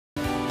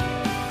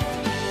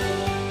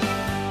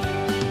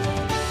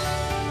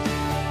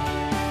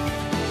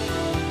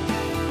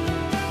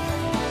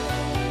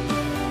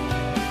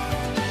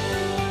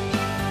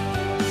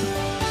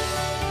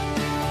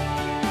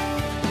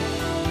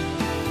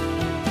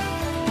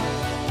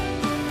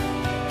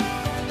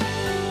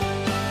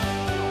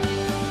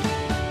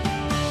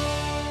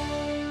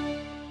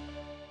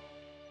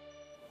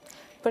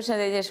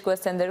Përshëndetje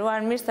shikues të nderuar,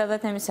 mirë se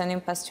erdhët në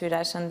emisionin Pasqyra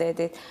e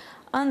Shëndetit.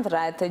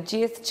 Ëndra të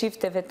gjithë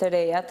çifteve të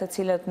reja, të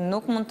cilët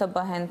nuk mund të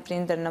bëhen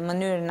prindër në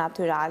mënyrë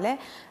natyrale,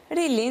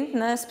 rilind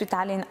në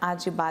spitalin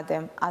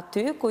Acibadem,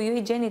 aty ku ju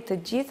i gjeni të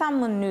gjitha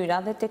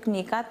mënyrat dhe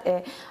teknikat e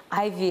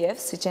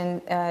IVF, siç e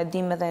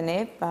dimë edhe ne,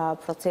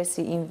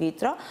 procesi in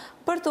vitro,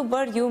 për të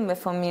bërë ju me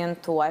fëmijën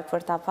tuaj,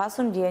 për ta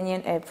pasur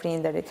ndjenjen e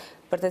prindërit,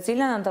 për të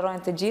cilën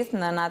ndërrojnë të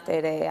gjithë nënat e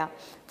reja,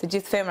 të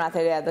gjithë femrat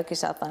e reja, do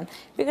kisha thënë.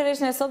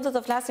 Pikërisht ne sot do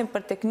të flasim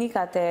për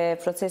teknikat e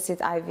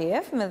procesit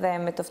IVF, dhe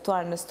me të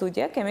ftuar në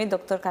studio kemi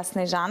doktorka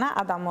Снежана,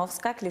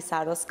 Адамоска,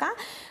 Клисароска,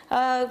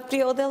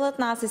 при отделот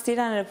на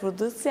асистирана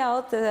репродукција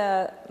од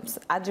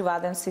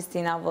Acibadem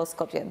Sistina во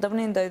Скопје. Добро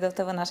ни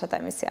дојдовте во нашата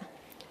емисија.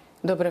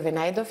 Добро ве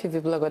најдов и ви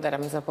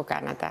благодарам за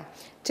поканата.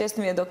 Чест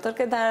ми е,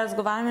 докторке, да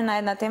разговараме на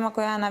една тема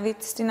која на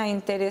вистина е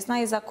интересна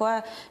и за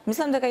која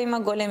мислам дека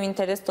има голем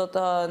интерес од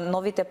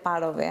новите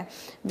парови.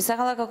 Би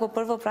сакала како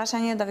прво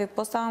прашање да ви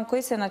поставам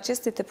кои се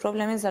најчестите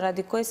проблеми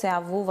заради кои се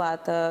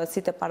јавуваат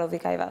сите парови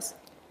кај вас?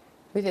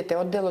 Видете,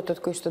 одделот од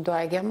кој што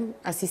доаѓам,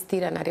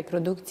 асистирана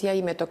репродукција,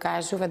 името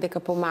кажува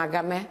дека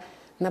помагаме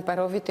на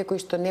паровите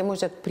кои што не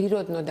можат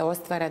природно да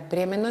остварат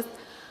бременност,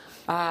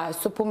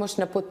 со помош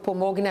на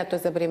подпомогнато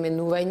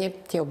забременување,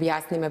 ќе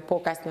објасниме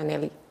покасно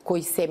нели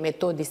кои се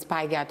методи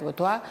спаѓаат во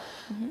тоа,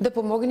 да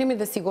помогнеме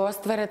да си го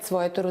остварат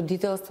своето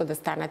родителство, да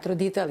станат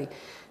родители.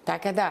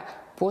 Така да,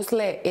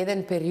 после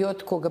еден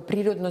период кога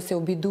природно се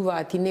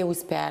обидуваат и не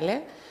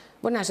успеале,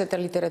 во нашата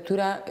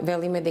литература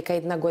велиме дека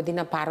 1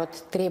 година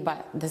парот треба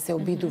да се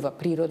обидува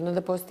природно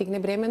да постигне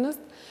бременност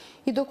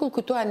и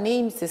доколку тоа не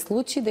им се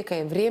случи, дека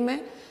е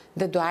време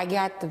да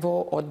доаѓаат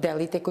во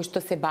одделите кои што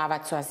се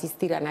бават со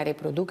асистирана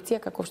репродукција,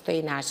 како што е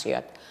и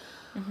нашиот.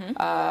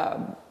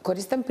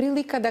 Користам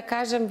прилика да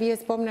кажам, вие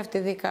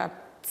спомнавте дека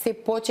се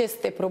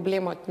почест е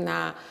проблемот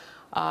на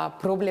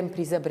проблем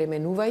при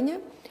забременување.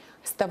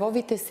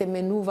 Ставовите се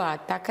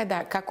менуваат така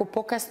да како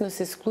покасно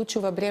се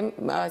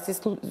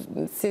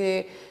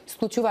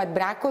склучуваат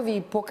бракови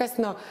и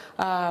покасно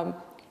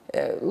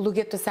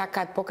луѓето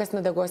сакаат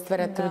покасно да го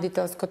остварат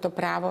родителското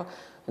право,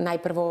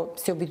 најпрво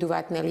се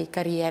обидуваат нели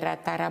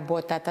кариерата,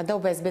 работата, да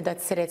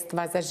обезбедат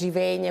средства за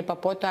живење, па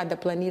потоа да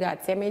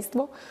планираат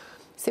семејство.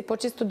 Се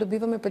почесто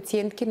добиваме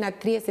пациентки на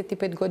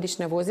 35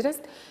 годишна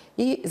возраст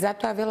и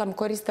затоа велам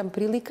користам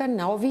прилика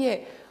на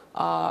овие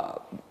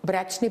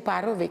брачни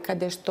парови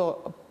каде што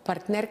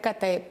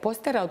партнерката е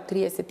постара од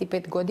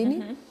 35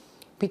 години,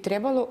 би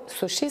требало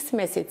со 6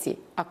 месеци,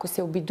 ако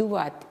се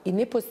обидуваат и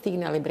не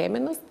постигнале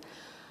бременност,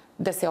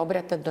 да се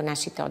обратат до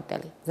нашите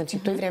оддели. Значи,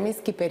 тој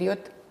временски период,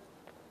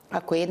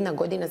 ако е 1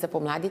 година за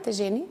помладите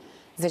жени,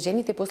 за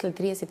жените после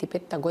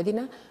 35-та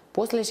година,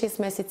 после 6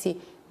 месеци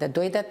да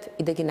дојдат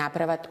и да ги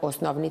направат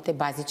основните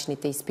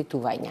базичните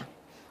испитувања.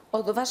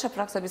 Од ваша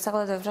пракса би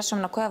сакала да ве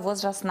прашам на која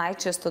возраст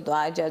најчесто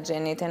доаѓаат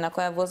жените, на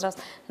која возраст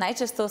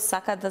најчесто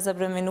сакаат да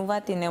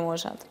забременуваат и не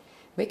можат?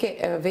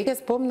 Веќе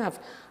спомнав,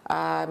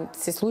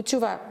 се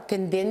случува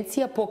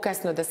тенденција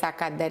покасно да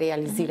сакаат да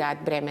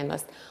реализираат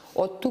бременност.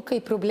 Од тука и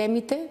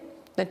проблемите,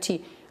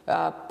 значи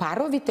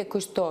паровите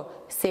кои што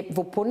се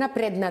во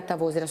понапредната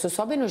возраст,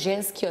 особено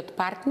женскиот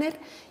партнер,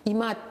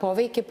 имаат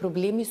повеќе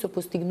проблеми со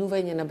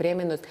постигнување на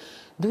бременност.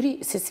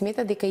 Дури се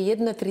смета дека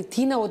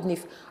 1/3 од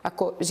нив,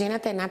 ако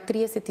жената е над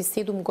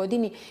 37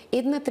 години,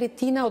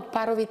 1/3 од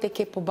паровите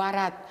ќе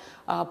побараат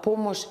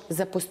помош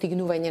за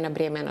постигнување на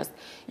бременност.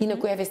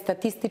 Инаку еве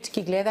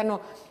статистички гледано,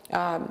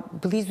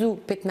 близу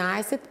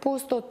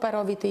 15% од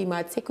паровите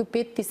имаат, секој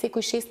 5-ти,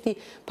 секој 6-ти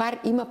пар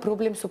има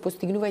проблем со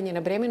постигнување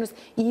на бременност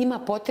и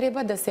има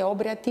потреба да се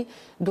обрати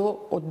до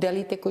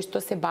одделите кои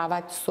што се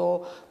бават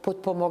со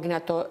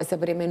подпомогнато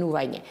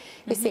забременување.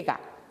 Сега,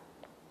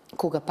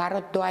 кога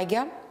парот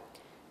доаѓа,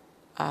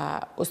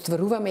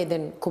 остваруваме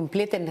еден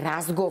комплетен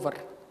разговор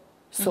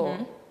со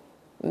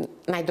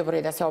најдобро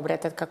е да се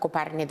обратат како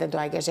пар, не да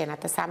доаѓа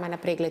жената сама на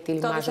преглед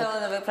или мажот. Тоа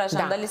да ве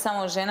прашам, дали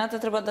само жената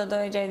треба да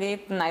доаѓа или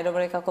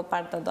најдобро е како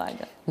пар да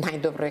доаѓа?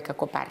 Најдобро е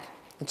како пар.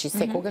 Значи,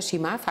 секогаш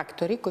има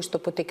фактори кои што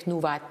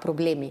потекнуваат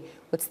проблеми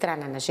од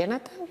страна на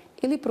жената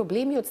или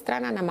проблеми од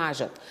страна на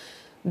мажот.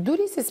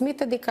 Дури се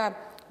смета дека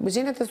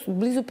жената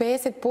близу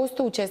 50%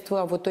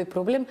 учествува во тој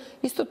проблем,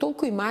 исто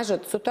толку и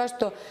мажот, со тоа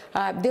што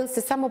дел се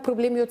само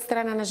проблеми од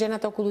страна на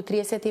жената, околу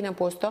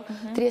 30%,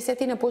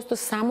 30%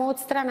 само од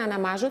страна на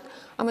мажот,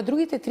 ама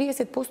другите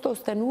 30%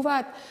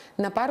 остануваат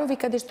на парови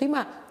каде што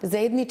има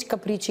заедничка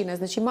причина,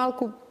 значи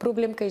малку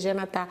проблем кај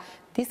жената,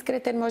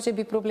 дискретен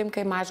можеби проблем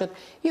кај мажот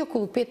и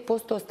околу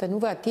 5%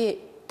 остануваат тие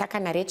така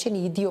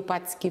наречени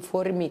идиопатски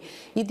форми.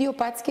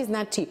 Идиопатски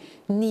значи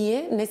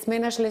ние не сме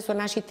нашле со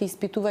нашите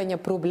испитувања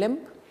проблем,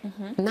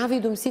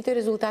 навидум сите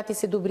резултати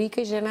се добри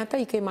кај жената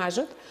и кај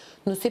мажот,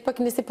 но сепак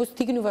не се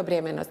постигнува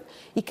бременност.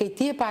 И кај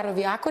тие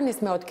парови, ако не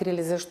сме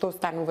открили зашто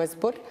станува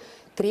збор,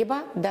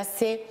 треба да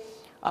се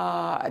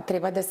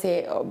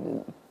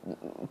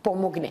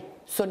помогне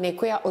со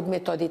некоја од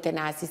методите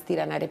на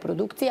асистирана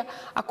репродукција,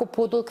 ако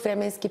подолг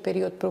временски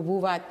период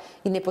пробуваат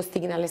и не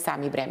постигнале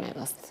сами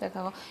бременост.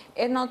 Секако.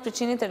 Една од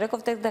причините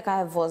рековте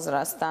дека е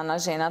возраста на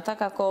жената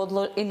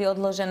или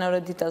одложено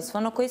родителство,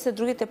 но кои се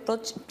другите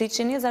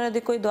причини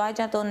заради кои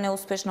доаѓа до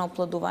неуспешно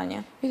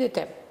оплодување?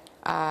 Видите,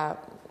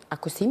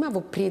 ако се има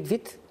во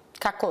предвид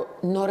како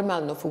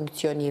нормално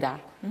функционира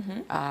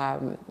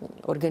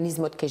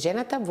организмот кај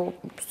жената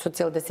со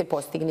цел да се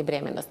постигне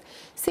бременост.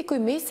 Секој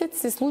месец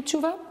се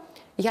случува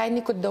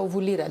јајникот да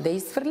овулира, да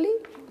изфрли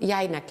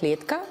јајна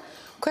клетка,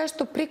 која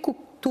што преку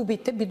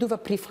тубите бидува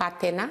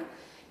прифатена.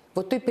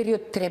 Во тој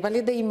период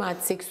требале да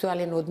имаат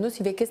сексуален однос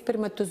и веќе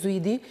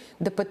сперматозоиди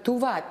да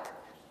патуваат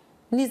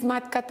низ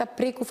матката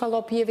преку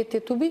фалопиевите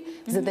туби,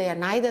 за да ја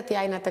најдат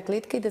јајната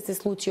клетка и да се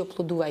случи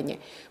оплодување.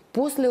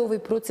 После овој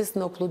процес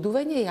на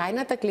оплодување,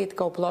 јајната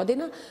клетка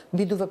оплодена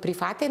бидува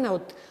прифатена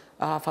од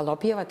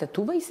фалопиевата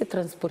туба и се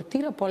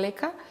транспортира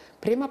полека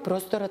према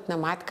просторот на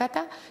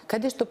матката,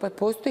 каде што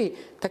постои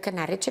така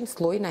наречен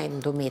слој на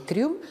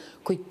ендометриум,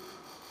 кој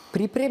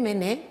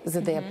припремен е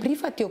за да ја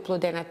прифати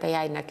оплодената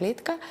јајна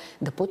клетка,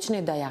 да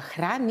почне да ја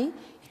храни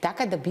и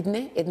така да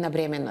бидне една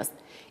бременност.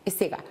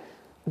 Сега,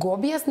 го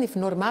објаснив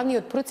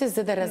нормалниот процес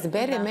за да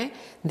разбереме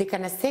дека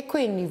на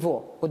секое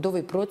ниво од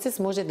овој процес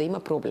може да има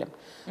проблем.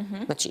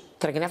 Значи,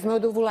 тргнавме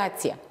од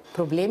овулација.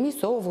 Проблеми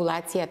со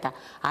овулацијата,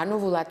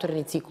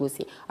 ановулаторни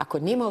циклуси.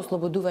 Ако нема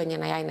ослободување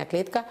на јајна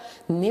клетка,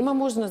 нема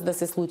можност да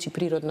се случи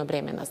природна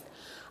бременост.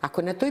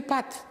 Ако на тој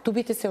пат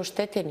тубите се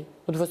оштетени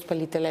од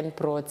воспалителен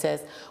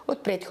процес, од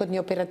претходни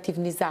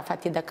оперативни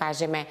зафати, да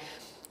кажеме,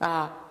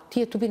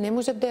 тие туби не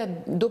можат да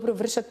добро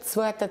вршат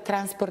својата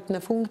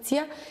транспортна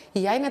функција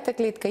и јајната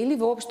клетка или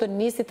воопшто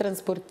не се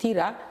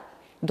транспортира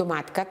до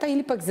матката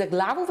или пак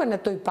заглавува на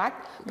тој пат,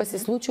 па се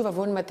случува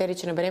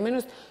вонматерична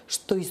бременост,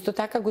 што исто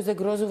така го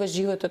загрозува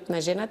животот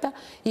на жената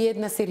и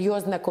една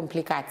сериозна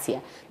компликација.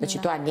 Значи,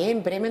 тоа не е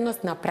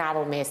бременост на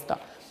право место.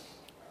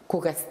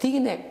 Кога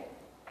стигне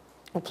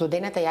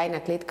оплодената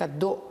јајна клетка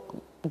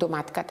до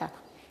матката,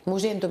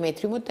 може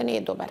ендометриумот да не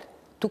е добар.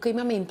 Тука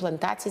имаме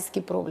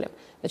имплантацијски проблем.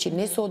 Значи,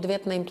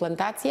 несоодветна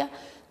имплантација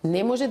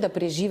не може да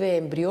преживее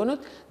ембрионот,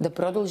 да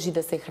продолжи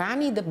да се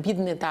храни и да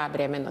бидне таа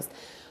бременост.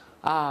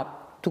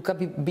 Тука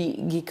би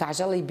ги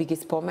кажала и би ги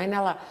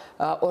споменала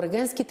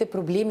органските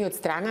проблеми од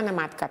страна на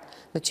матката.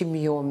 Значи,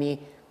 миоми,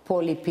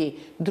 полипи,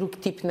 друг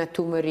тип на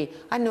тумори,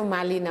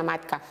 аномалии на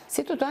матка.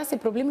 Сето тоа се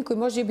проблеми кои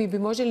може би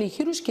можели и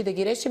хирушки да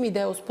ги решиме и да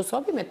ја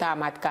оспособиме таа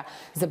матка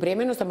за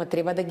бременост, ама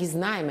треба да ги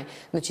знаеме.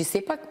 Значи,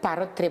 сепак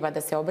парот треба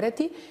да се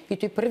обрати и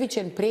тој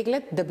првичен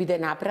преглед да биде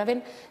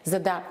направен за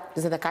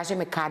да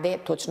кажеме каде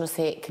точно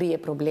се крие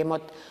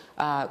проблемот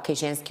кај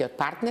женскиот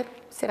партнер,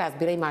 се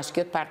разбира и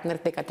машкиот партнер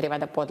дека треба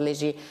да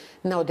подлежи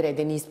на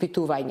одредени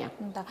испитувања.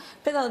 Да.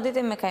 Пред да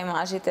одидеме кај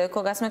мажите,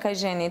 кога сме кај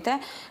жените,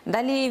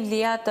 дали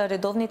влијаат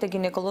редовните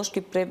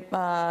гинеколошки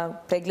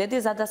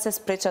прегледи за да се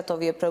спречат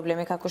овие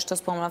проблеми, како што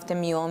спомнавте,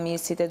 миоми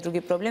и сите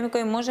други проблеми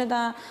кои може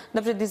да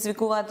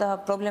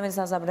предизвикуваат проблеми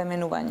за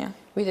забременување?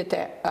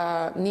 Видите,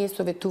 ние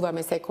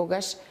советуваме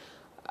секогаш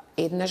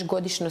еднаш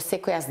годишно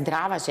секоја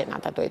здрава жена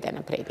да дојде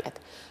на преглед.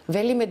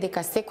 Велиме дека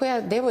секоја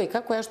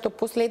девојка која што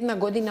последна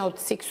година од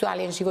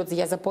сексуален живот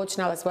ја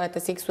започнала својата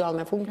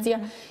сексуална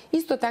функција,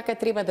 исто така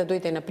треба да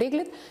дојде на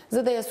преглед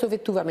за да ја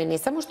советуваме не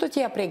само што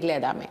ќе ја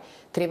прегледаме,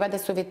 треба да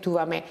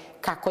советуваме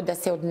како да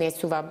се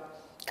однесува,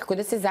 како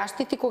да се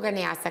заштити кога не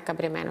ја сака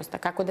бременоста,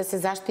 како да се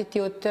заштити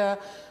од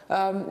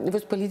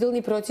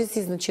воспалителни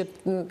процеси, значи од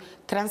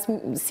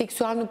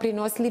сексуално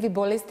преносливи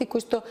болести кои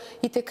што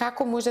и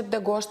како можат да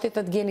го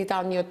оштетат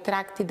гениталниот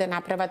тракт и да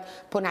направат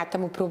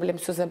понатаму проблем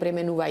со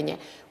забременување.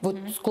 Во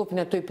склоп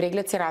на тој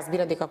преглед се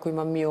разбира дека ако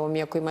има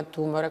миоми, ако има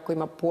тумор, ако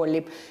има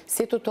полип,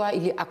 сето тоа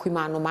или ако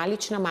има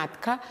аномалична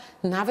матка,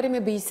 навреме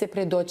би се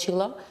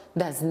предочило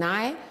да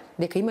знае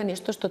дека има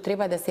нешто што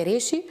треба да се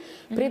реши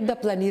пред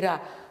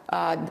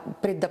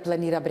да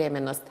планира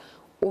бременност.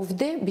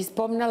 Овде би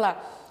спомнала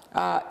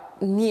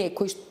ние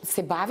кои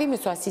се бавиме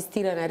со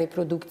асистирана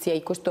репродукција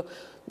и кои што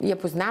ја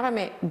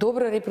познаваме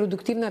добро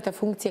репродуктивната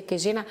функција кај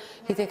жена,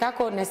 и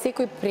како на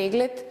секој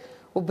преглед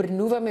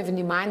обрнуваме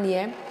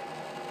внимание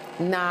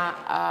на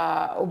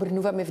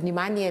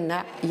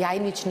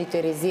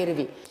јајничните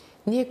резерви.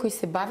 Ние кои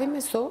се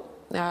бавиме со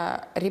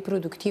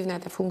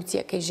репродуктивната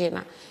функција кај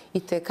жена и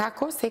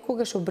како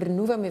секогаш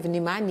обрнуваме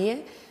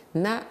внимание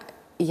на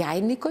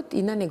јајникот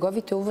и на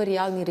неговите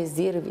оваријални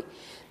резерви.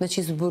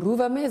 Значи,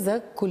 зборуваме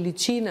за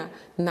количина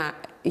на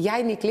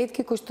јајни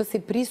клетки кои што се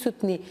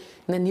присутни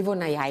на ниво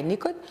на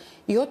јајникот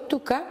и од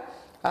тука,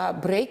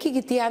 бројки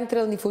ги тие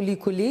антрални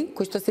фоликули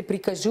кои што се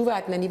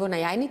прикажуваат на ниво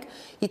на јајник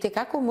и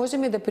како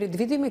можеме да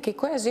предвидиме кај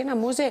која жена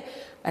може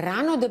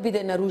рано да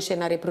биде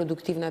нарушена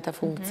репродуктивната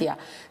функција.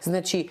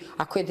 Значи,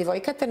 ако е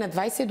девојката на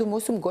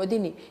 27-8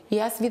 години и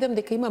јас видам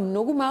дека има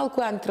многу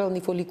малку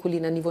антрални фоликули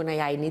на ниво на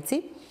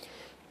јајници,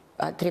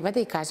 треба да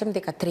ја кажам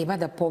дека треба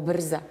да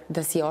побрза,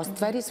 да си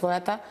оствари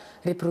својата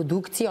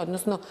репродукција,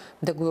 односно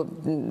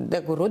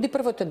да го роди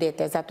првото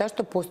дете, затоа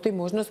што постои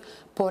можност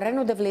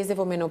порано да влезе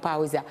во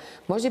менопауза.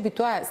 Може би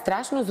тоа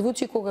страшно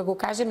звучи кога го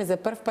кажеме за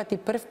прв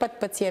пат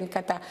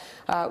пациентката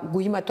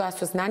го има тоа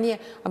сознание,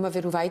 ама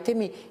верувајте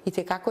ми,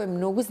 итекако е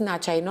многу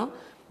значајно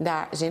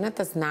да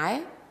жената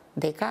знае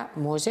дека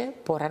може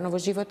порано во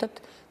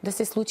животот да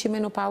се случи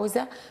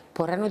менопауза,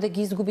 порано да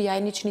ги изгуби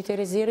јајничните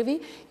резерви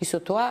и со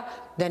тоа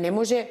да не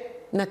може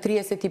на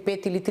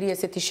 35 или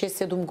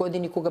 36-7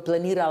 години кога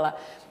планирала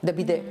да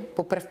биде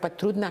по прв пат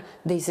трудна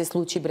да и се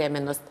случи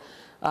бременност.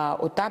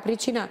 Од таа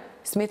причина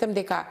сметам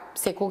дека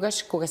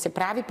секогаш кога се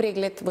прави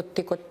преглед во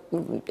текот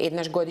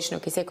еднаш годишно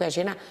кај секоја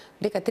жена,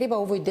 дека треба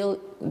овој дел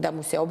да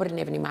му се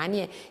обрне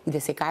внимание и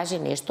да се каже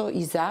нешто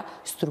и за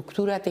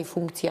структурата и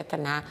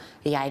функцијата на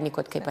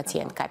јајникот кај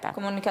пациентката.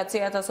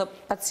 Комуникацијата со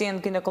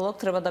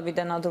пациент-гинеколог треба да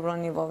биде на добро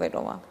ниво,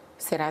 верува.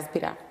 Се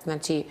разбира.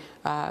 Значи,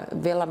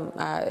 велам,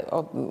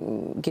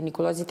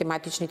 гинеколозите,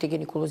 матичните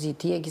гинеколози,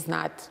 тие ги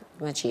знаат,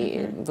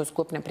 значи, во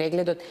склоп на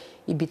прегледот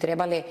и би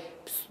требале,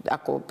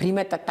 ако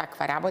приметат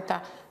таква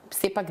работа,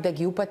 сепак да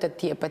ги упатат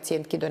тие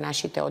пациентки до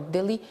нашите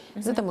оддели,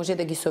 за да може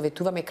да ги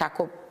советуваме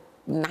како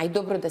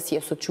најдобро да си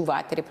ја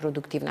сочуваат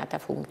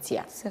репродуктивната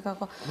функција.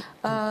 Секако.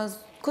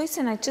 Кои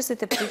се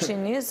најчестите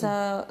причини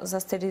за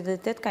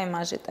стерилитет кај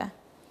мажите?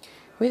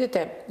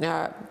 Видите,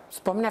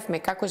 спомнавме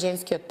како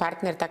женскиот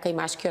партнер, така и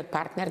машкиот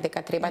партнер,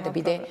 дека треба да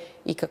биде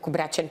и како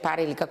брачен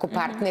пар или како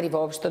партнери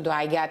воопшто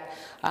доаѓаат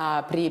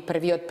при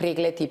првиот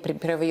преглед и при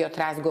првиот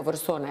разговор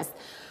со нас.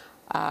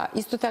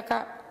 Исто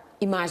така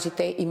и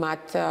мажите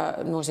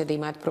може да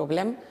имаат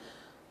проблем.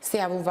 Се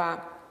јавува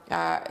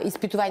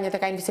испитувањата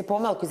кај нив се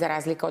помалку за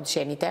разлика од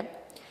жените.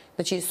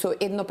 Значи со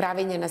едно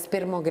правење на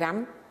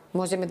спермограм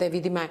можеме да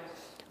видиме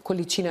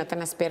количината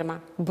на сперма,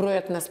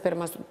 бројот на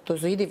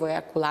сперматозоиди во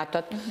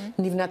ејакулатот,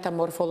 нивната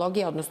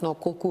морфологија, односно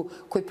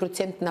кој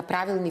процент на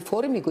правилни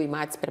форми го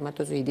имаат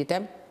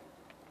сперматозоидите,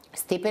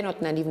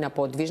 степенот на нивна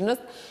подвижност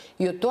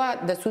и од тоа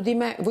да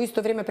судиме, во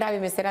исто време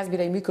правиме се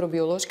разбира и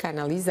микробиолошка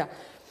анализа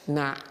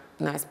на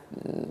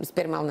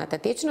спермалната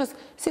течност,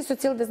 се со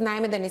цел да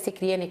знаеме да не се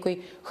крие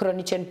некој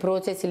хроничен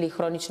процес или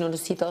хронично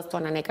носителство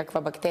на некаква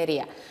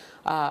бактерија.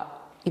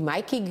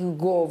 Имајќи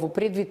го во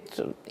предвид,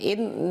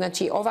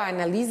 значи оваа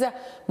анализа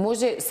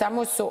може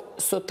само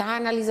со таа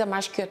анализа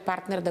машкиот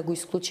партнер да го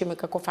исклучиме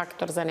како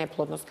фактор за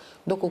неплодност.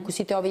 Доколку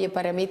сите овие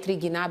параметри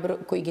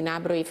кои ги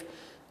наброив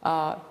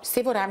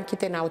се во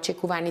рамките на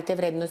очекуваните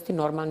вредности,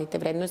 нормалните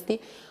вредности,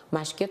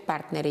 машкиот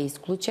партнер е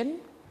исклучен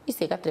и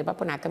сега треба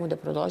понатаму да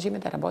продолжиме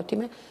да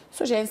работиме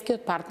со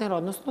женскиот партнер,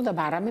 односно да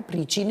бараме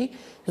причини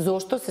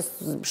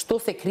што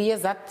се крие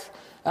зад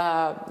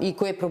и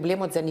кој е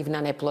проблемот за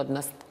нивна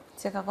неплодност.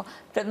 Секако.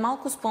 Пред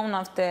малку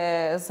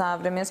спомнавте за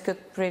временскиот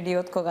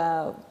период,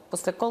 кога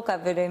после колка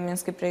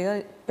временски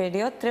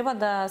период треба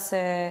да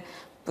се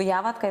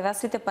појават кај вас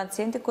сите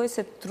пациенти кои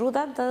се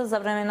трудат да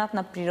забременат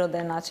на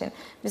природен начин.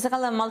 Би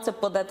сакала малце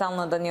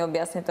подетално да ни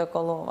објасните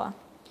околу ова.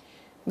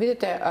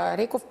 Видите,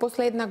 реков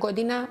после една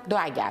година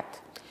доаѓаат.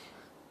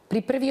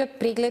 При првиот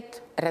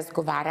преглед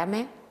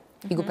разговараме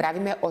и го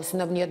правиме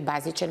основниот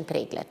базичен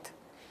преглед.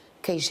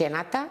 Кај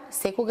жената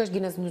секогаш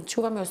ги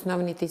назначуваме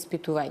основните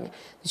испитувања.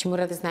 Значи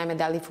мора да знаеме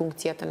дали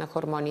функцијата на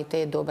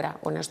хормоните е добра.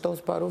 Она што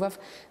зборував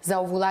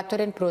за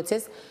овулаторен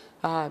процес,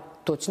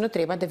 точно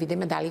треба да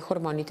видиме дали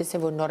хормоните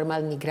се во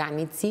нормални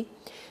граници,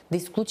 да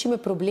исклучиме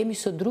проблеми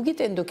со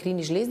другите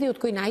ендокрини жлезди, од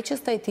кои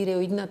најчеста е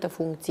тиреоидната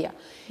функција.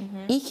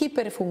 И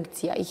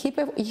хиперфункција,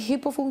 и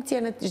хипофункција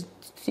на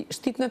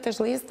штитната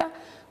жлезда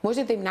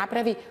може да им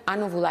направи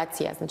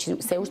ановулација. Значи,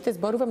 се уште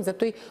зборувам за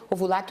тој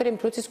овулаторен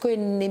процес кој е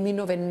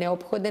неминовен,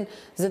 неопходен,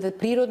 за да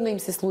природно им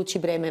се случи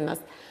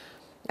бременност.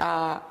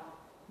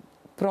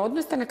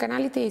 Проодноста на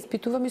каналите ја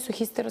испитуваме со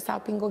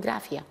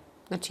хистеросалпингографија.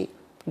 Значи,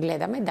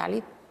 гледаме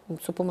дали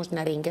со помош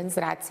на рентген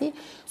зраци,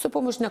 со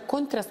помош на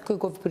контраст кој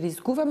го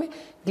вбризгуваме,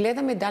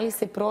 гледаме дали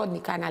се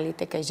проодни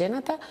каналите кај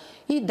жената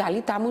и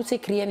дали таму се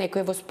крие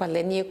некое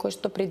воспаление кое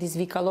што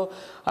предизвикало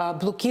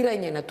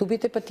блокирање на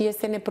тубите, па тие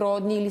се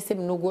непроодни или се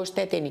многу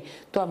оштетени.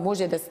 Тоа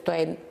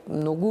е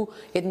многу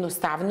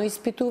едноставно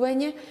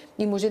испитување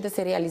и може да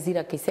се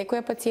реализира кај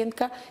секоја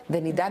пациентка,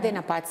 да ни даде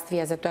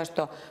напатствија за тоа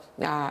што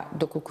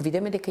доколку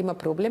видиме дека има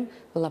проблем,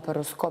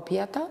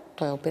 лапароскопијата,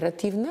 тоа е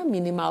оперативна,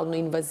 минимално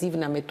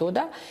инвазивна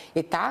метода,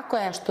 е таа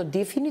која што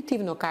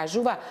дефинитивно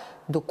кажува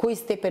до кој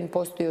степен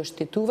постои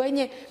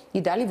оштетување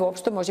и дали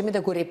воопшто можеме да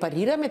го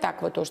репарираме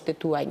таквото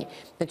оштетување.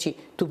 Значи,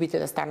 тубите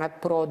да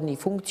станат проодни и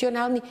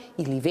функционални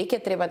или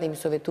веќе треба да им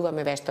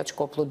советуваме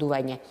вештачко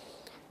оплодување.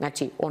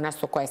 Значи, она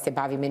со која се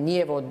бавиме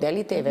ние во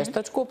одделите е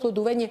вештачко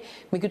оплодување,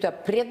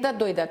 меѓутоа пред да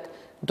дојдат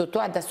до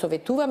тоа да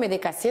советуваме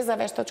дека се за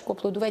вештачко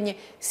оплодување,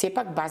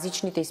 сепак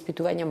базичните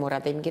испитувања мора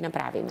да им ги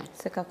направиме.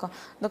 Секако.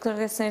 Доктор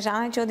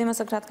Снежана, ќе одиме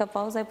со кратка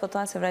пауза и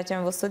потоа се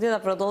враќаме во студио да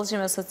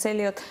продолжиме со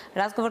целиот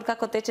разговор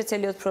како тече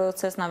целиот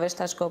процес на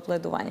вештачко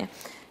оплодување.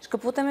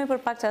 Шкапутаме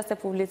прв пак част е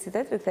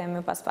публицитет,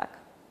 прикреме пас пак.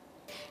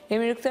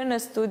 Jemi rikthyer në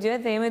studio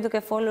dhe jemi duke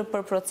folur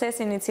për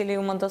procesin I cili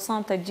u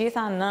mundoson të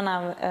gjitha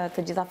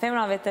të gjitha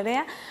femrave të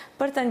reja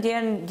për të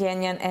ndjerë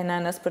ndjenjen e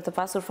nënës për të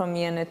pasur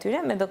fëmijën e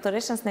tyre me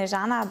doktoreshën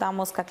Снежана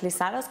Адамоска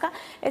Клисароска,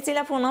 e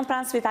cila punon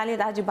pranë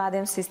spitalit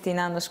Acibadem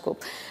Sistina në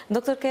Shkup.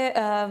 Doktor,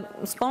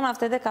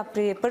 spomnavte da ka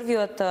pri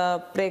prviot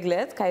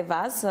pregled ka I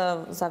vas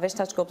za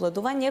veštačko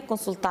oploduvanje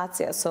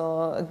konsultacija so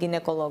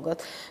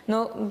ginekologët.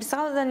 No, bi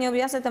sada da ni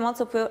objasnite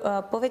malo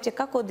повеќе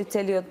како оди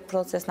целиот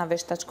процес на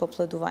вештачко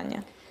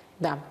оплодување?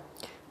 Да.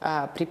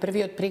 При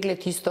првиот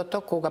преглед истото,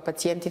 кога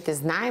пациентите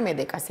знаеме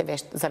дека се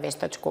за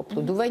вештачко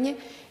оплодување,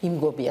 им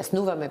го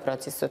објаснуваме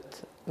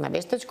процесот на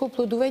вештачко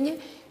оплодување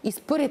и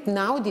според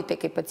наудите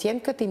кај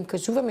пациентката им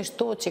кажуваме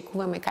што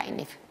очекуваме кај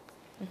нив.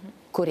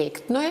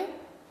 Коректно е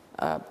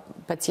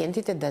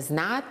пациентите да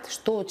знаат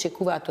што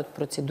очекуваат од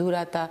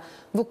процедурата,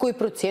 во кој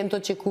процент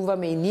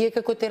очекуваме и ние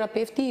како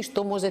терапевти и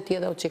што може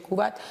тие да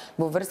очекуваат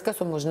во врска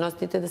со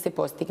можностите да се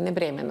постигне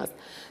бременност.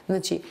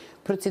 Значи,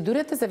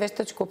 процедурата за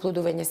вештачко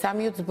оплодување,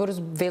 самиот збор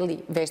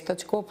вели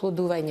вештачко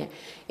оплодување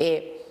е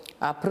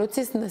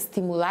процес на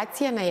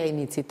стимулација на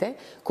јајниците,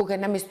 кога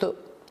наместо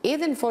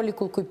еден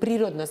фоликул кој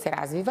природно се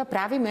развива,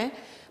 правиме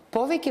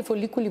повеќе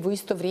фоликули во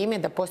исто време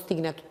да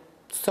постигнат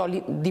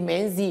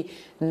димензии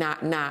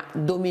на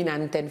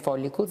доминантен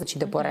фоликул, значи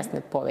да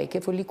пораснат повеќе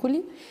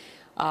фоликули.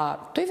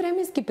 Тој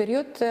временски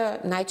период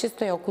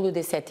најчесто е околу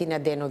 10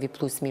 денови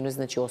плюс минус,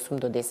 значи 8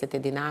 до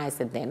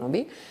 10-11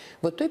 денови.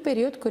 Во тој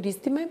период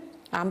користиме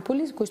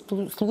ампули кои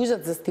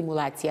служат за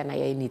стимулација на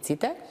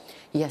јајниците.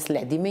 Ја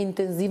следиме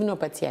интензивно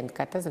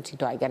пациентката, значи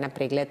доаѓа на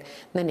преглед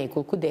на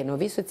неколку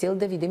денови со цел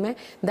да видиме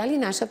дали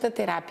нашата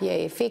терапија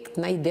е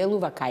ефектна и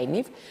делува кај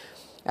нив.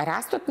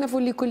 Растот на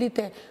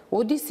фоликулите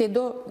оди се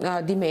до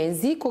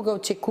димензии кога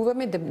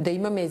очекуваме да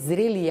имаме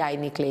зрели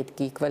јајни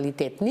клетки,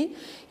 квалитетни,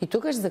 и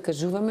тогаш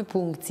закажуваме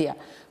пункција.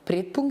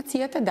 Пред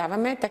пункцијата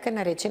даваме така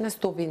наречена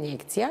стоп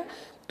инјекција.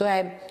 Тоа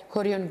е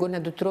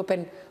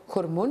хорионгонадотропен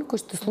хормон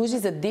кој што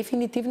служи за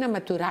дефинитивна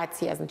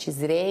матурација, значи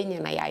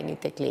зреење на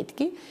јајните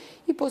клетки,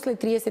 и после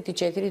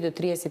 34 до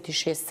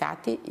 36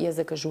 сати ја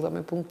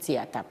закажуваме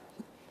пункцијата.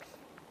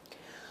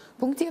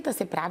 Пункцијата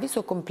се прави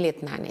со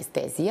комплетна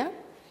анестезија.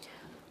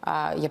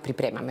 Ја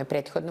припремаме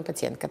предходно,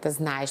 пациентката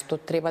знае што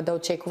треба да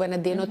очекува на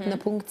денот на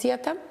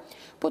пункцијата.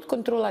 Под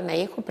контрола на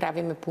ехо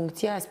правиме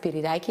пункција,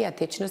 аспирирајќи ја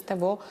течноста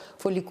во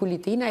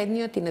фоликулите и на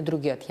едниот и на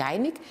другиот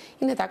јајник,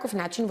 и на таков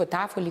начин во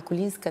таа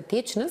фоликулинска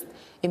течност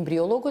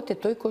ембриологот е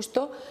тој кој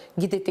што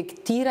ги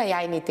детектира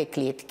јајните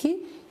клетки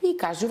и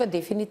кажува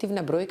дефинитивна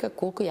бројка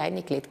колку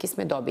јајни клетки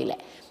сме добиле.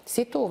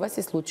 Сето ова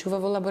се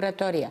случува во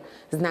лабораторија.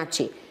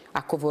 Значи,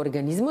 ако во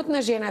организмот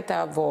на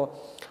жената, во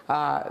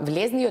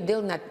влезниот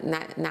дел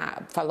на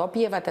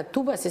фалопиевата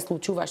туба се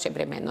случуваше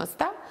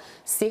бременноста,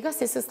 сега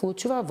се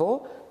случува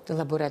во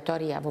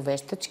лабораторија, во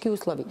вештачки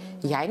услови.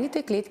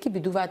 Јајните клетки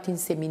бидуваат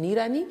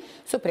инсеминирани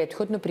со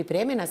предходно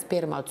припремена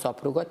сперма од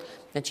сопругот,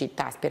 значи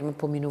таа сперма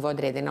поминува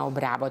одредена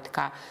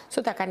обработка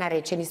со така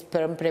наречени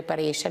sperm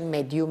preparation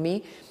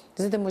медиуми,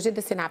 за да може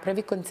да се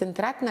направи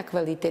концентрат на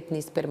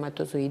квалитетни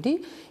сперматозоиди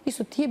и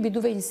со тие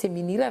бидува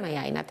инсеминирана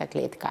јајната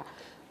клетка.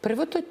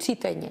 Првото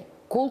читање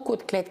колку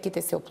од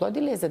клетките се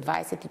оплодиле е за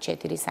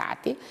 24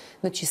 сати,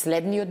 значи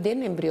следниот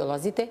ден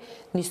ембриолозите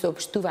ни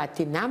соопштуваат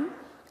и нам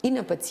и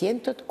на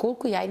пациентот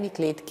колку јајни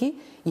клетки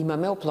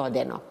имаме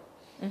оплодено.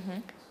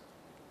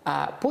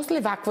 После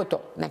ваквото,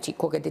 значи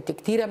кога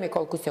детектираме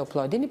колку се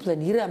оплодени,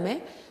 планираме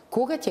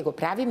кога ќе го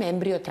правиме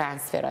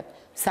ембриотрансферот.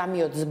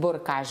 Самиот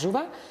збор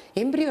кажува,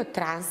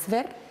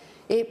 ембриотрансфер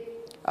е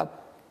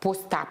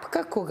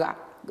постапка кога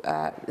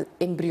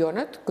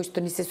ембрионот, кој што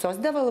ни се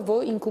создавал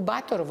во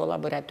инкубатор во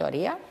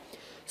лабораторија,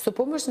 со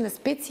помош на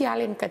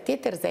специјален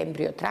катетер за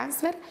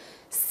ембриотрансфер,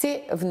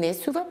 се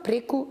внесува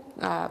преку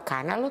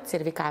каналот,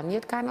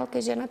 цервикалниот канал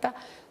кај жената,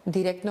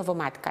 директно во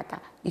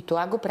матката. И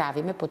тоа го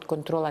правиме под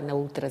контрола на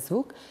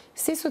ултразвук,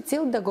 се со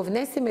цел да го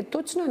внесеме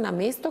точно на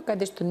место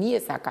каде што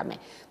ние сакаме.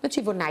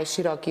 Значи во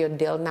најширокиот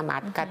дел на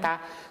матката,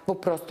 во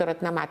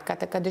просторот на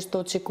матката, каде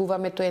што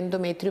очекуваме тој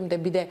ендометриум да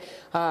биде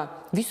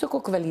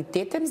високо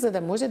квалитетен, за да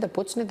може да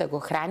почне да го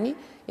храни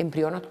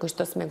ембрионот кој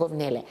што сме го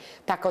внеле.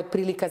 Така, од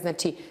прилика,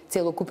 значи,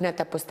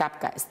 целокупната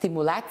постапка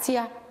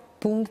стимулација,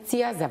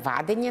 пункција за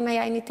вадење на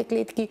јајните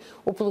клетки,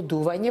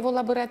 оплодување во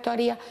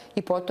лабораторија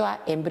и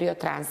потоа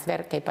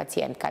ембриотрансфер кај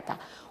пациентката.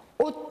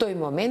 Од тој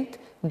момент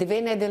 2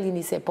 недели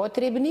ни се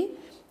потребни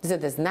за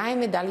да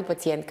знаеме дали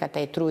пациентката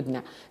е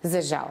трудна.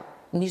 За жал,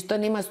 ништо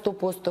нема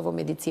 100% во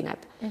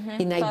медицината.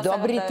 И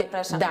најдобрите,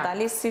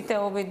 дали сите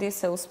обиди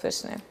се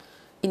успешни?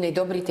 И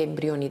најдобрите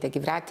ембриони да ги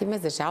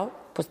вратиме, за жал,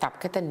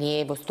 постапката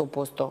не е во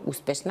 100%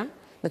 успешна.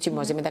 Значи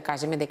можеме да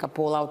кажеме дека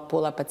пола од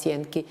пола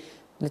пациентки,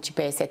 значи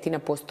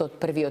 50% од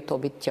првиот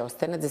обид ќе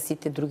останат, за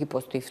сите други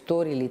постои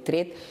втори или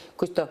трет,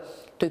 кој што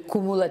тој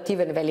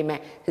кумулативен, велиме,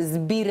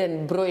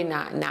 збирен број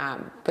на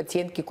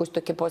пациентки кои што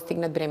ќе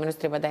постигнат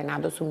бременност треба да е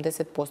над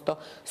 80%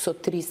 со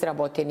 3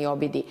 сработени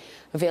обиди.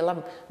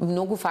 Велам,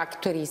 многу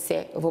фактори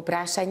се во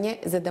прашање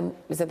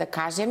за да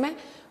кажеме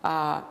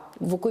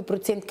во кој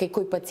процент кај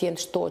кој пациент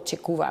што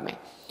очекуваме.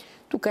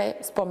 тука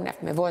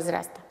спомнавме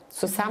возраста.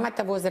 Со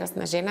самата возраст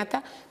на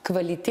жената,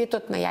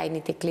 квалитетот на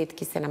јајните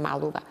клетки се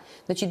намалува.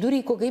 Значи, дури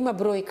и кога има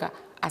бројка,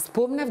 а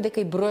спомнав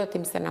дека и бројот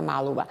им се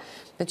намалува.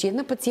 Значи,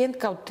 една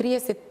пациентка од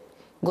 30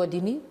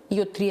 години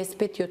и од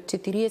 35 и од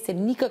 40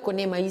 никако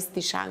нема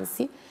исти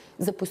шанси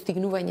за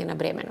постигнување на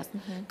бременост.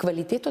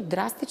 Квалитетот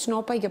драстично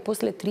опаѓа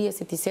после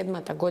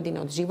 37-та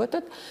година од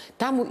животот,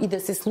 таму и да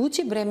се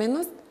случи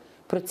бременост,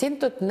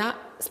 процентот на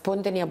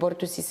спонтани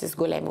абортуси се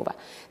зголемува.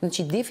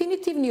 Значи,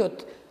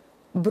 дефинитивниот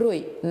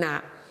број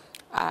на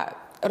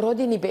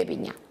родени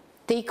бебиња,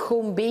 take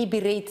home baby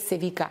rate се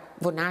вика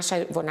во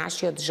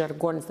нашиот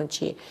жаргон,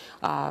 значи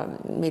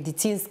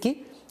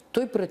медицински,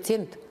 тој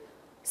процент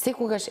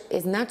секогаш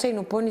е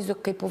значајно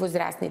понизок кај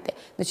повозрастните.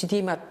 Значи, тие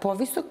имаат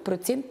повисок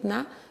процент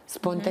на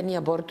спонтани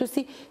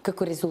абортуси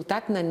како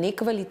резултат на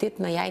неквалитет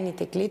на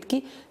јајните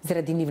клетки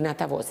заради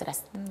нивната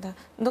возраст. Да.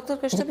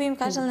 Докторка, што би им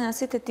кажале на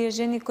сите тие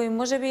жени кои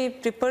можеби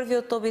при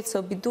првиот обид се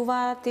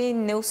обидуваат и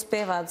не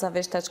успеваат за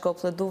вештачко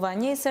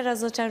оплодување и се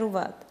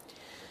разочаруваат?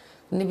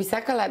 Не би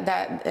сакала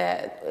да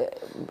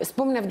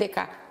спомнав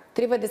дека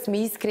треба да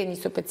сме искрени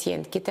со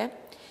пациентките,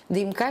 да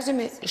им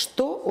кажеме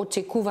што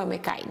очекуваме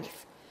кај нив.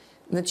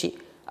 Значи,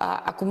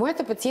 ако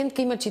мојата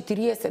пациентка има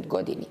 40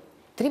 години,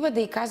 треба да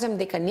ја кажам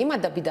дека нема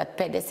да бидат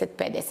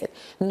 50-50,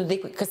 но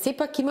дека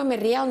сепак имаме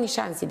реални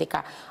шанси,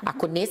 дека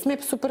ако не сме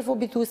со прв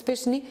обид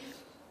успешни,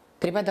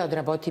 треба да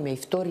одработиме и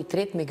втори,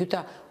 трет,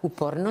 меѓутоа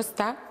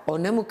упорноста,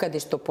 онаму каде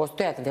што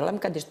постојат,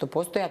 велам каде што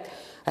постојат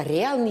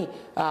реални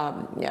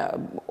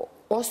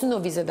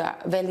основи за да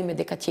велиме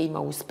дека ќе има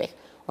успех.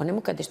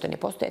 Онему каде што не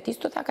постојат,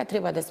 исто така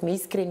треба да сме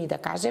искрени да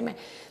кажеме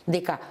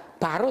дека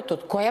парот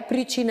од која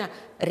причина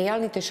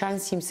реалните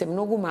шанси им се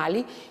многу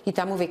мали и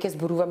таму веќе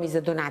зборуваме и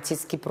за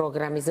донацијски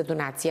програми, за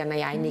донација на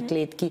јајни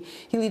клетки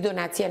или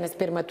донација на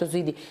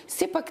сперматозоиди.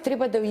 Сепак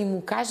треба да им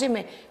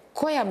укажеме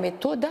која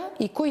метода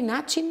и кој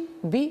начин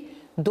би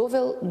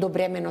довел до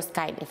бременост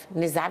кај нив,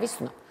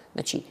 независно.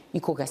 Значи, и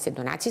кога се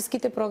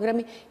донацијските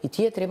програми, и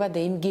тие треба да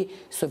им ги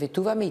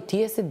советуваме, и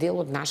тие се дел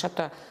од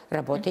нашата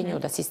работење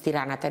од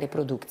асистираната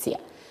репродукција.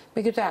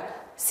 Меѓутоа,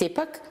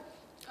 сепак,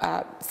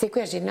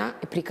 секоја жена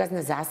е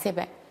приказна за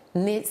себе.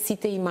 Не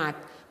сите имаат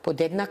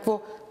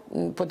подеднаков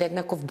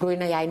број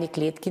на јајни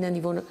клетки на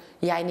ниво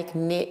јајник,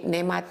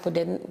 немаат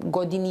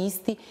години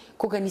исти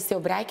кога ни се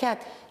обраќаат,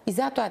 и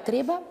затоа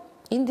треба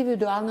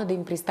индивидуално да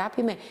им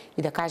пристапиме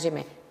и да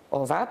кажеме: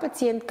 оваа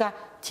пациентка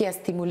ќе ја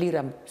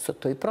стимулирам со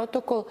тој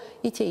протокол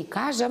и ќе ја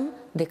кажам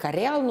дека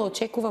реално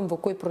очекувам во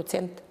кој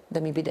процент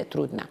да ми биде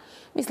трудна.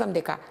 Мислам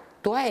дека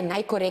тоа е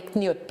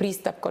најкоректниот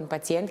пристап кон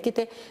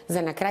пациентките,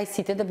 за на крај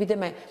сите да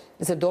бидеме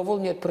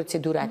задоволни од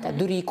процедурата.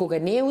 Дури и кога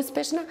не е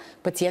успешна,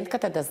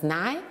 пациентката да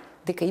знае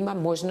дека има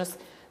можност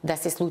да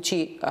се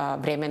случи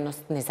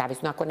бременност,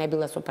 независно ако не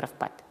била со прв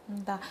пат.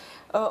 Да.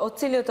 Од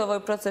целиот овој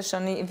процес што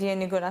вие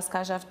ни го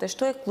раскажавте,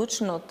 што е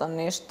клучното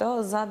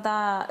нешто за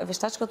да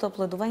вештачкото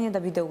оплодување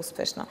да биде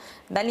успешно?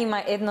 Дали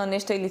има едно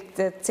нешто или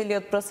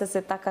целиот процес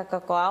е така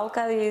како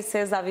алка или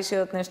се зависи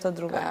од нешто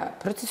друго?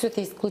 Процесот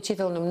е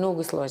исклучително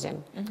многу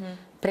сложен.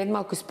 Пред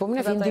малку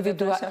спомнав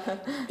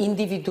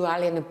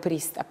индивидуален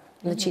пристап.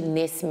 Значи,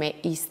 не сме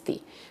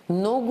исти.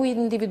 Многу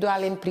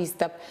индивидуален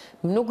пристап,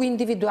 многу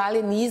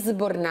индивидуален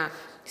избор на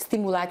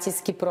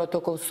стимулацијски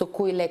протокол, со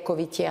кои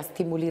лекови ќе ја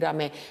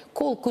стимулираме,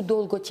 колку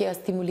долго ќе ја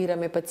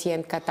стимулираме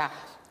пациентката,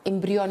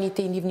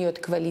 ембрионите и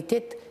нивниот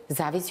квалитет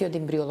зависи од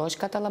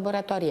ембриолошката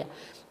лабораторија.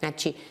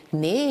 Значи,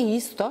 не е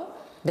исто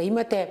да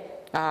имате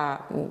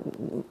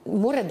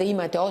мора да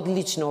имате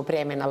одлично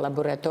опремена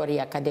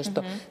лабораторија каде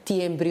што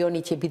тие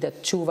ембриони ќе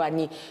бидат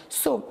чувани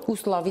со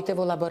условите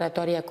во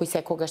лабораторија кои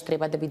секогаш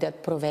треба да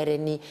бидат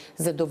проверени,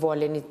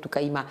 задоволени.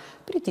 Тука има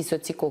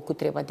притисоци, колку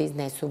треба да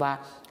изнесува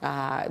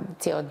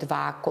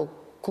CO2,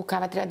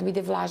 колкава треба да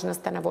биде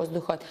влажноста на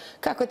воздухот,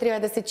 како треба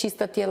да се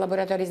чистат тие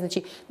лаборатории.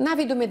 Значи,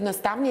 навидум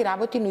едноставни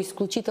работи, но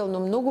исклучително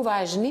многу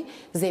важни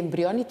за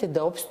ембрионите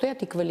да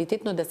обстојат и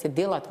квалитетно да се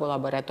делат во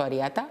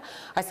лабораторијата,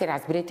 а се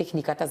разбира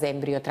техниката за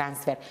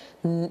ембриотрансфер.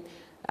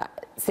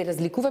 Се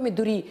разликуваме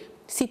дури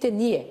сите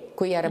ние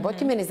кои ја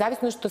работиме,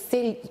 независно што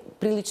се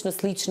прилично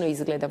слично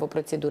изгледа во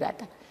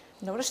процедурата.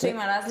 Добро, што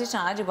има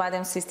различна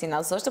Acibadem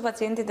Sistina. Зошто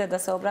пациентите да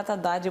се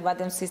обратат до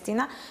Acibadem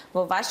Sistina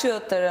во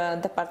вашиот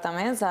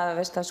департамент за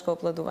вештачко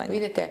оплодување?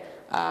 Видите,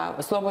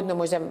 слободно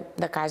можам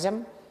да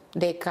кажам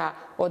дека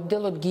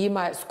одделот ги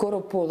има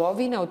скоро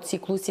половина од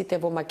циклусите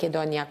во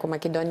Македонија. Ако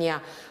Македонија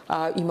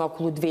има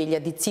околу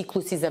 2000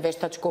 циклуси за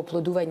вештачко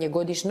оплодување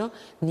годишно,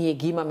 ние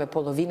ги имаме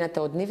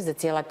половината од нив за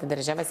целата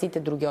држава, сите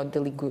други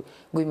оддели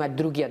го имаат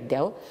другиот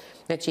дел.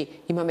 Значи,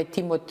 имаме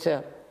тим од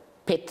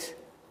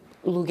 5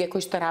 луѓе кои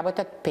што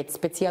работат, 5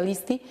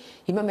 специјалисти,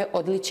 имаме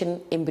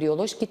одличен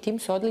ембриолошки тим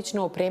со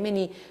одлично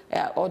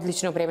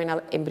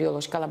опремена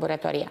ембриолошка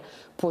лабораторија.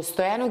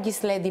 Постојано ги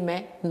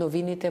следиме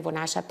новините во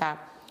нашата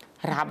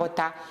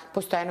работа,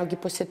 постојано ги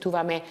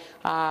посетуваме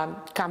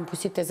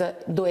кампусите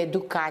до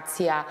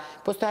едукација,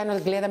 постојано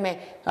гледаме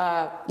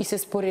и се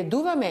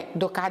споредуваме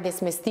до каде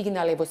сме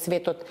стигнале во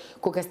светот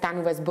кога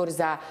станува збор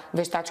за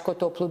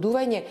вештачкото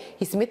оплодување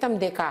и сметам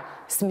дека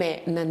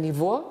сме на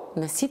ниво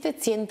на сите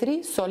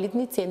центри,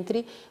 солидни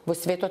центри во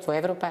светот, во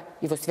Европа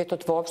и во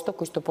светот воопшто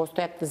кои што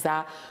постојат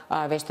за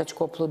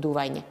вештачко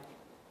оплодување.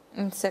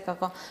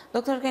 Секако.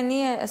 Докторке,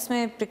 ние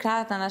сме при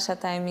крајот на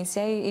нашата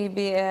емисија и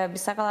би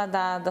сакала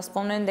да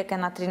спомнем дека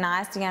на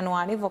 13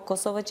 јануари во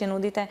Косово ќе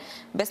нудите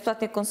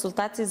бесплатни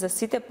консултации за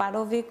сите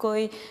парови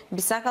кои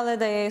би сакале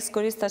да ја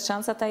искористат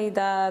шансата и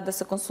да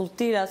се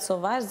консултираат со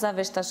вас за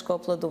вештачко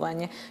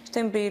оплодување.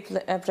 Што им би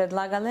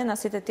предлагале на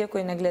сите тие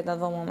кои не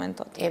гледат во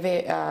моментот?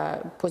 Еве,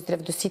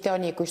 поздрав до сите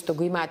оние кои што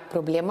го имаат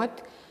проблемот,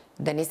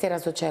 да не се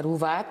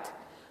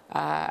разочаруваат.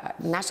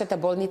 Нашата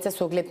болница,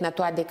 со оглед на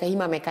тоа дека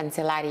имаме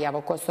канцеларија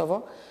во Косово,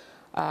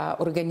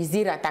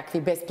 организира такви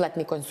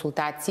бесплатни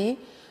консултации.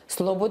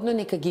 Слободно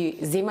нека ги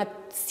земат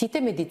сите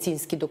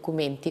медицински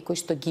документи кои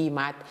што ги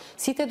имаат,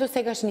 сите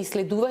досегашни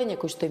исследувања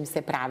кои што им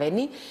се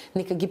правени,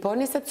 нека ги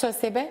понесат со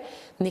себе,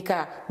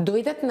 нека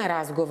дојдат на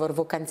разговор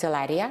во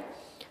канцеларија,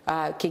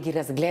 ќе ги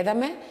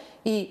разгледаме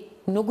и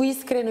многу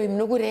искрено и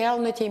многу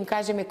реално ќе им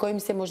кажеме кои им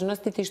се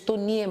можностите и што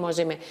ние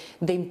можеме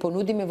да им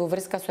понудиме во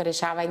врска со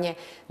решавање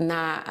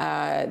на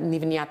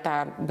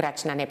нивнијата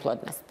брачна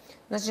неплодност.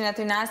 Значи на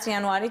 13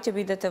 јануари ќе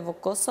бидете во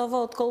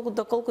Косово, од колку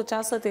до колку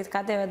часот и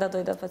каде да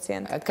дојдат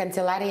пациенти?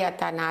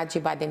 Канцеларијата на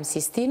Acibadem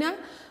Sistina,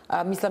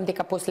 мислам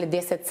дека после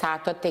 10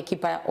 сатот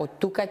екипа од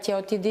тука ќе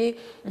отиде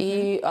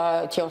и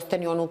ќе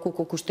остане онолку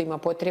колку што има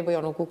потреба и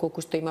онолку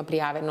колку што има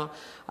пријавено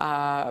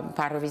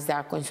парови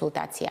за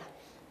консултација.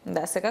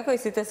 Да, секако и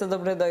сите се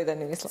добре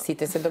дојдени, мислам.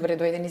 Сите се добре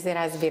дојдени, се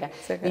разбира.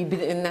 И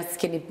нас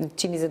ќе ни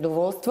чини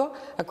задоволство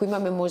ако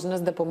имаме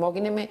можност да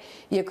помогнеме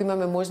и ако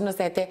имаме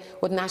можност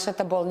од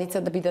нашата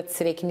болница да бидат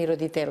среќни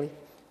родители.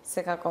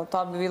 Секако,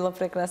 тоа би било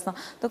прекрасно.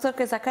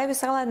 Докторке, за крај би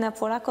сакала една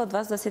порака од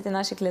вас за сите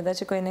наши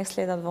гледачи кои не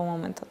следат во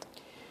моментот.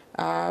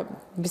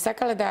 Би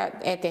сакала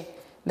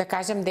да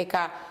кажам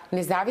дека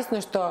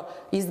независно што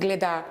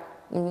изгледа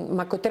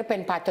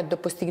макотрпен патот до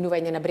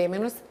постигнување на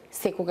бременост,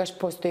 секогаш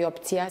постои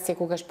опција,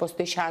 секогаш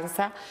постои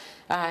шанса.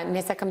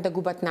 Не сакам да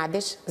губат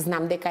надеж,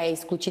 знам дека е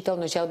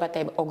исклучително, желбата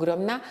е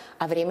огромна,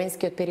 а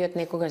временскиот период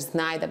некогаш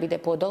знае да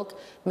биде подолг,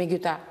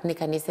 меѓутоа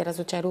нека не се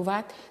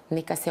разочаруваат,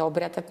 нека се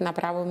обратат на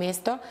право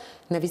место.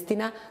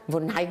 Навистина,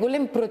 во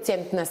најголем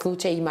процент на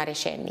случаи има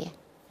решение.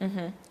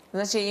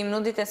 Значи им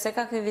нудите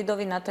секакви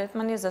видови на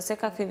третмани за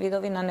секакви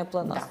видови на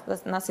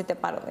неплодност на сите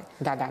парови.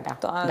 Да.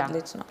 Тоа е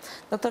одлично.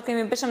 Докторка,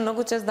 ми беше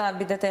многу чест да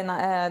бидете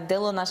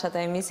дел од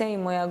нашата емисија и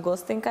моја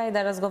гостинка и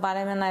да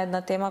разговараме на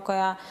една тема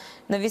која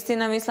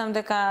навистина мислам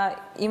дека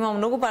има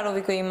многу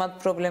парови кои имаат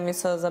проблеми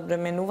со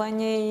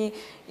забременување и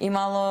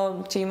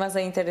имало че има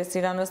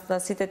заинтересираност да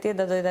сите тие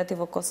да дојдат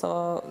во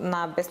Косово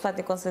на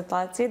бесплатни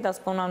консултации, да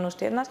спомнам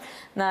уште еднаш,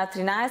 на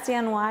 13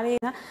 јануари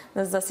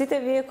за сите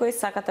вие кои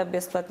сакате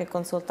бесплатни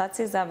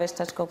консултации за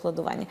вештачко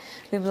оплодување.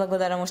 Ви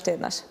благодарам уште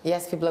еднаш.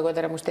 Јас ви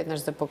благодарам уште еднаш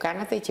за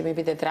поканата и ќе ми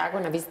биде драго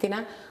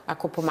навистина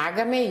ако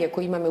помагаме и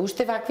ако имаме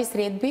уште вакви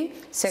средби,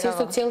 се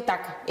со цел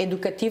така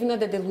едукативно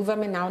да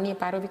делуваме на оние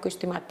парови кои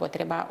што имаат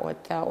потреба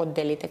од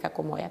делите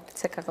како мојат.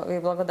 Секако, ви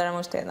благодарам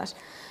уште еднаш.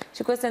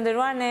 Shikues të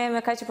nderuar, ne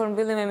me kaq që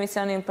përmbyllim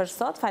emisionin për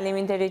sot.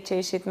 Faleminderit që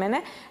ishit me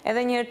ne.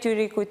 Edhe një herë t'ju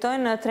rikujtoj,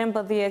 në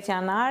 13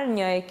 janar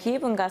një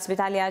ekip nga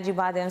Spitali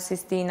Acibadem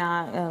Sistina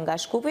nga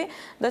Shkupi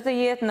do të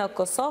jetë në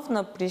Kosovë,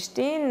 në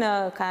Prishtinë,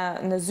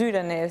 në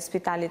zyrën e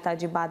Spitalit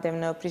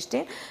Acibadem në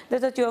Prishtinë,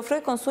 dhe të t'ju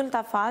ofroj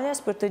konsulta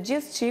faljes për të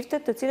gjithë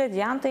çiftet të cilët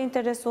janë të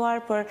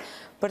interesuar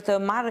për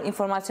të marrë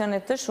informacione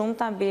të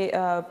shumta mbi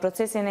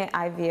procesin e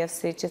IVF,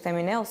 si që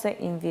themi ne, ose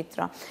in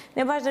vitro.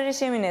 Ne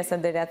bashkërisht jemi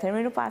nesër, deri atëherë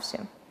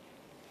mirupafshim.